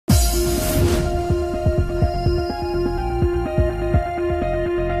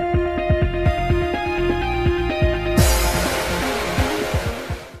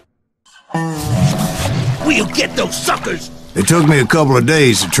get those suckers! It took me a couple of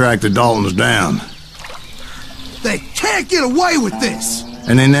days to track the Daltons down. They can't get away with this!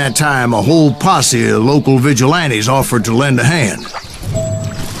 And in that time, a whole posse of local vigilantes offered to lend a hand.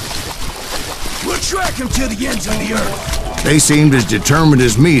 We'll track them to the ends of the earth. They seemed as determined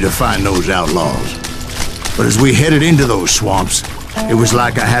as me to find those outlaws. But as we headed into those swamps, it was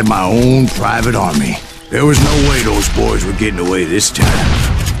like I had my own private army. There was no way those boys were getting away this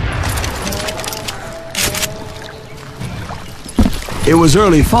time. It was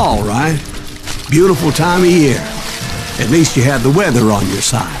early fall, right? Beautiful time of year. At least you had the weather on your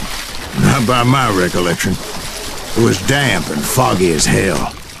side. Not by my recollection. It was damp and foggy as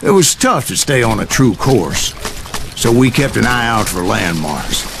hell. It was tough to stay on a true course. So we kept an eye out for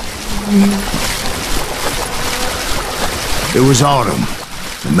landmarks. It was autumn.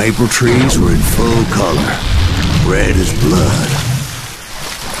 The maple trees were in full color, red as blood.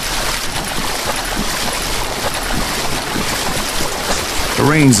 The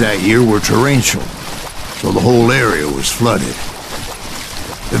rains that year were torrential, so the whole area was flooded.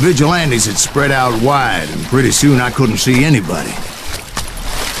 The vigilantes had spread out wide, and pretty soon I couldn't see anybody.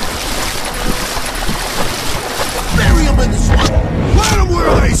 Bury them in the swamp! Let them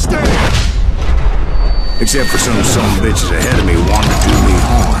where they stand! Except for some bitches ahead of me wanted to do me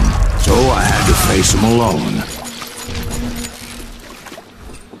harm, so I had to face them alone.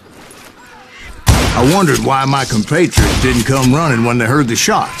 I wondered why my compatriots didn't come running when they heard the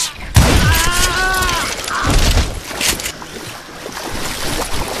shots.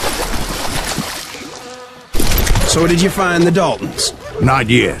 So did you find the Daltons? Not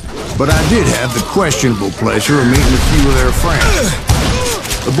yet, but I did have the questionable pleasure of meeting a few of their friends.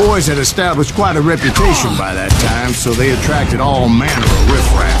 The boys had established quite a reputation by that time, so they attracted all manner of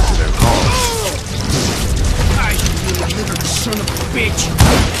riffraff to their cause. You little son of a bitch!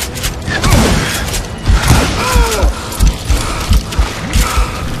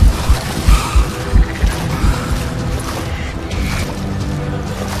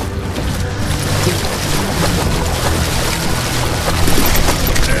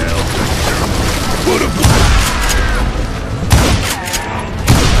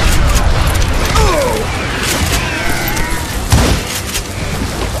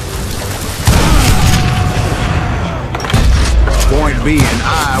 Being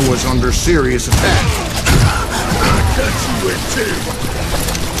I was under serious attack. I'll cut you in two.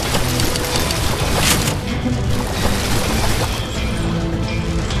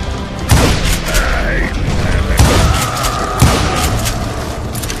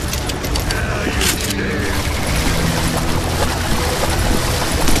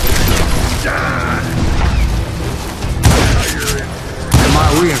 And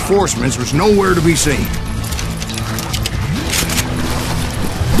my reinforcements was nowhere to be seen.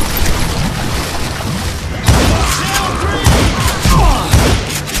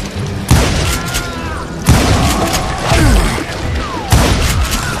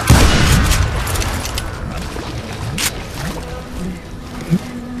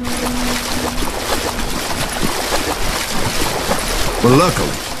 But luckily,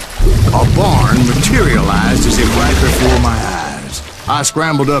 a barn materialized as if right before my eyes. I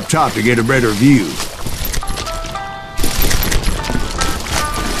scrambled up top to get a better view.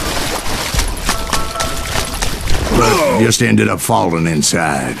 But just ended up falling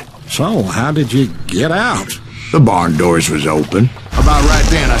inside. So, how did you get out? The barn doors was open. About right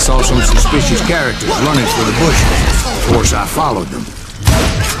then, I saw some suspicious characters running for the bushes. Of course, I followed them.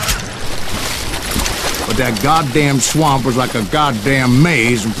 But that goddamn swamp was like a goddamn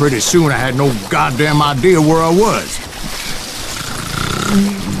maze, and pretty soon I had no goddamn idea where I was.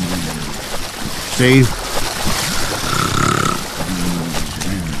 Steve?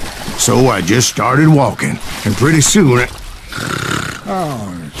 So I just started walking, and pretty soon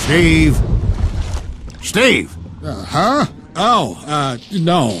Oh. Steve? Steve? Huh? Oh,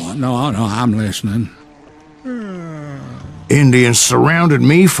 no, I'm listening. Indians surrounded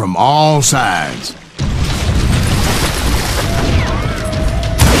me from all sides.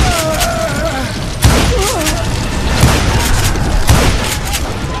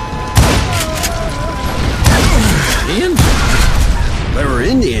 There were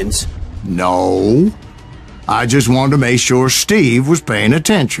Indians. No. I just wanted to make sure Steve was paying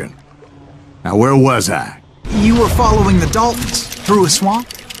attention. Now, where was I? You were following the Daltons through a swamp?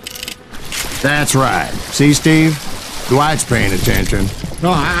 That's right. See, Steve? Dwight's paying attention.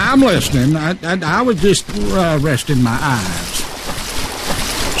 No, I'm listening. I was just resting my eyes.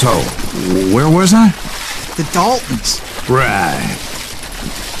 So, where was I? The Daltons. Right.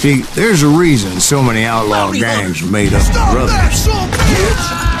 See, there's a reason so many outlaw gangs are made up of brothers.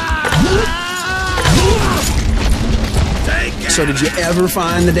 So did you ever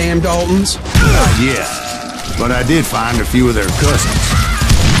find the damn Daltons? Not yet. But I did find a few of their cousins.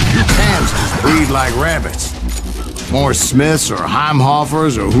 Kansas breed like rabbits. More Smiths or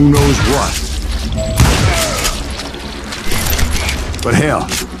Heimhoffers or who knows what. But hell,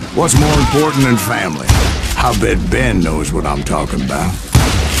 what's more important than family? I bet Ben knows what I'm talking about.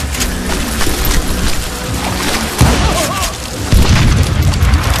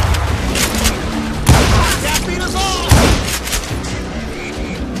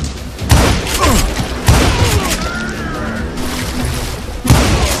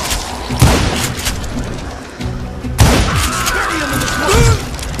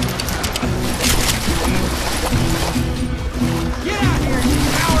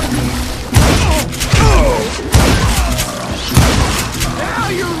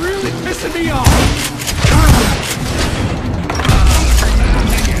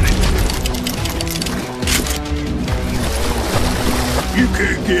 You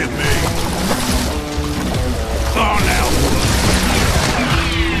can't get me. Oh, now.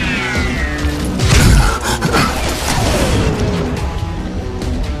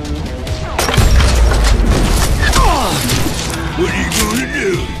 What are you gonna do?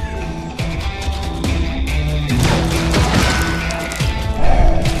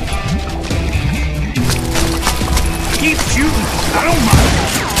 Keep shooting. I don't mind.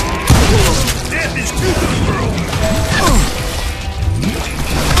 Death is too good for a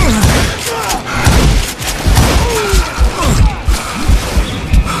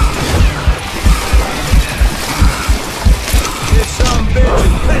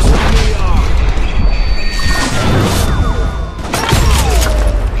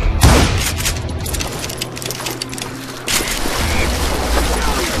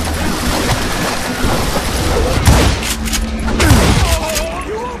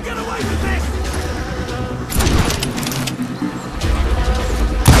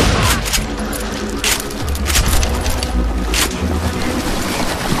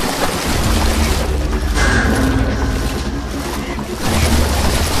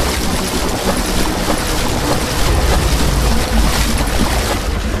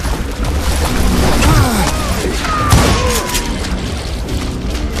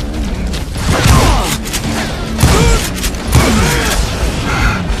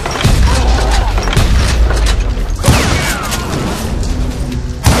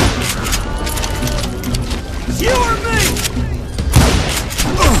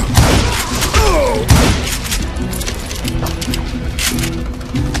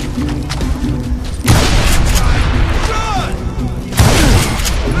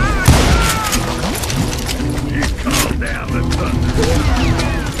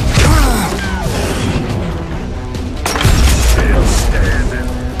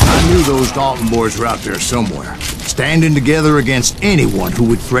Those Dalton boys were out there somewhere, standing together against anyone who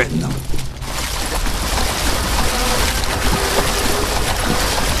would threaten them.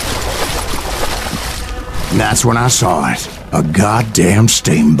 And that's when I saw it. A goddamn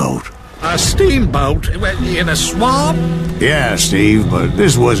steamboat. A steamboat? In a swamp? Yeah, Steve, but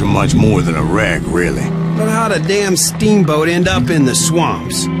this wasn't much more than a wreck, really. But how'd a damn steamboat end up in the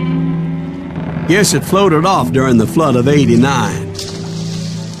swamps? Guess it floated off during the flood of '89.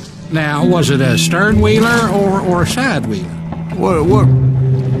 Now, was it a stern wheeler or a side wheeler? What?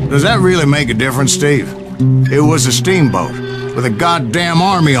 Does that really make a difference, Steve? It was a steamboat with a goddamn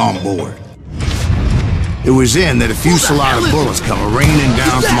army on board. It was then that a fusillade of bullets come raining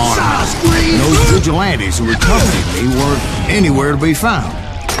down from on high. And those vigilantes who accompanied me weren't anywhere to be found.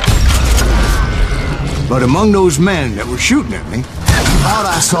 But among those men that were shooting at me, I thought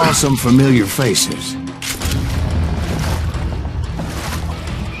I saw some familiar faces.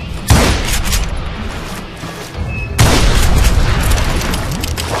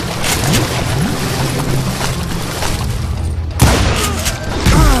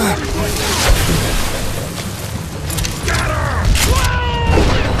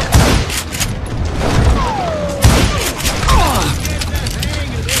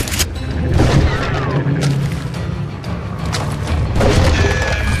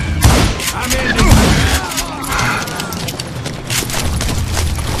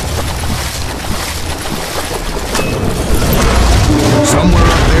 Somewhere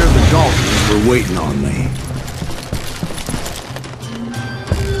up there, the Daltons were waiting on me.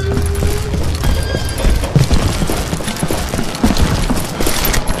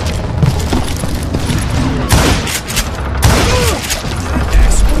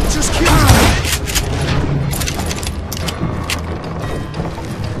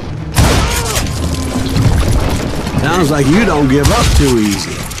 Sounds like you don't give up too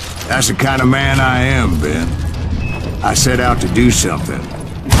easy. That's the kind of man I am, Ben. I set out to do something.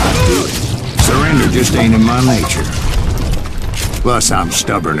 I do it. Surrender just ain't in my nature. Plus, I'm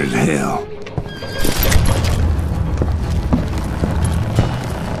stubborn as hell.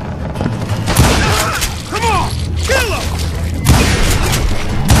 Come on! Kill him!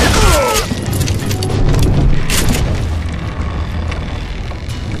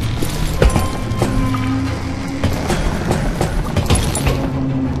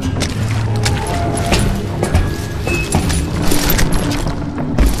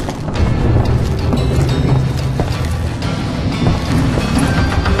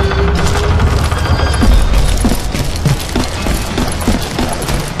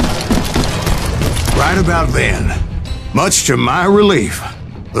 Right about then, much to my relief,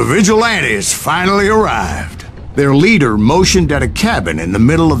 the vigilantes finally arrived. Their leader motioned at a cabin in the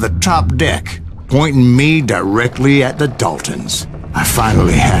middle of the top deck, pointing me directly at the Daltons. I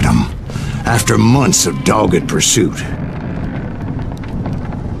finally had them, after months of dogged pursuit. It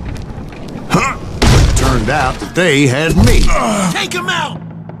turned out that they had me. Take him out!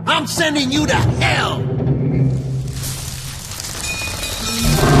 I'm sending you to hell!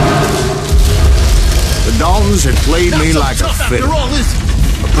 The Daltons had played me like a fiddle.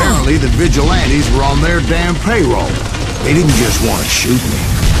 Apparently, the vigilantes were on their damn payroll. They didn't just want to shoot me.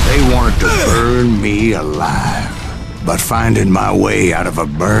 They wanted to burn me alive. But finding my way out of a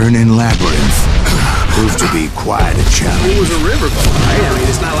burning labyrinth proved to be quite a challenge. It was a riverboat, right? I mean,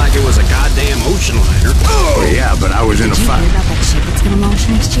 it's not like it was a goddamn ocean liner. Oh, yeah, but I was in a fight. Did you hear about that ship that's gonna launch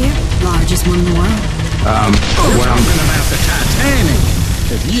next year? Largest one in the world. We're talking about the Titanic.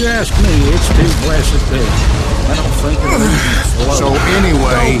 If you ask me, it's too blessed big. I don't think it'll even float. So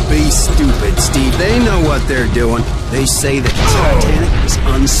anyway... Don't be stupid, Steve. They know what they're doing. They say that the Titanic is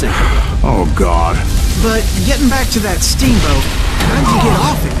unsinkable. Oh, God. But getting back to that steamboat, how'd you get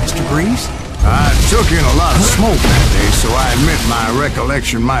off it, Mr. Greaves? I took in a lot of smoke that day, so I admit my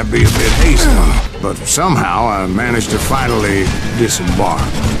recollection might be a bit hasty. But somehow I managed to finally disembark.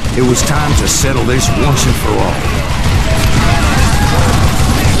 It was time to settle this once and for all.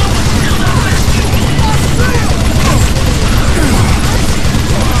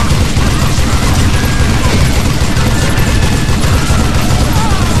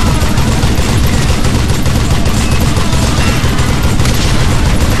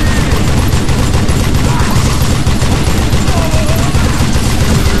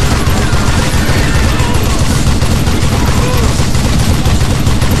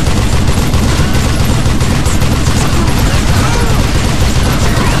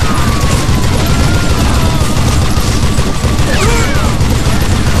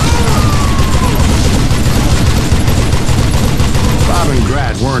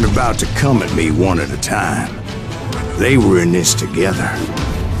 About to come at me one at a time. They were in this together.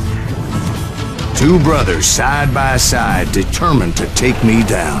 Two brothers side by side, determined to take me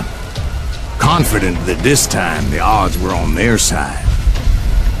down. Confident that this time the odds were on their side.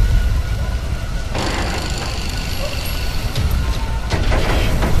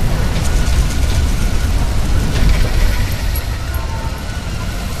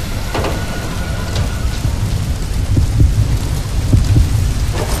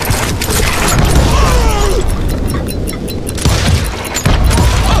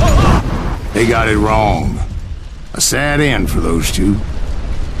 They got it wrong. A sad end for those two.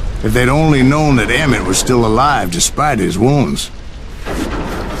 If they'd only known that Emmett was still alive despite his wounds.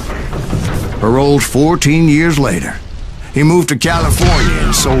 Paroled 14 years later, he moved to California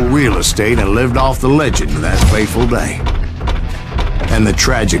and sold real estate and lived off the legend of that fateful day. And the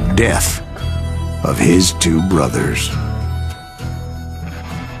tragic death of his two brothers.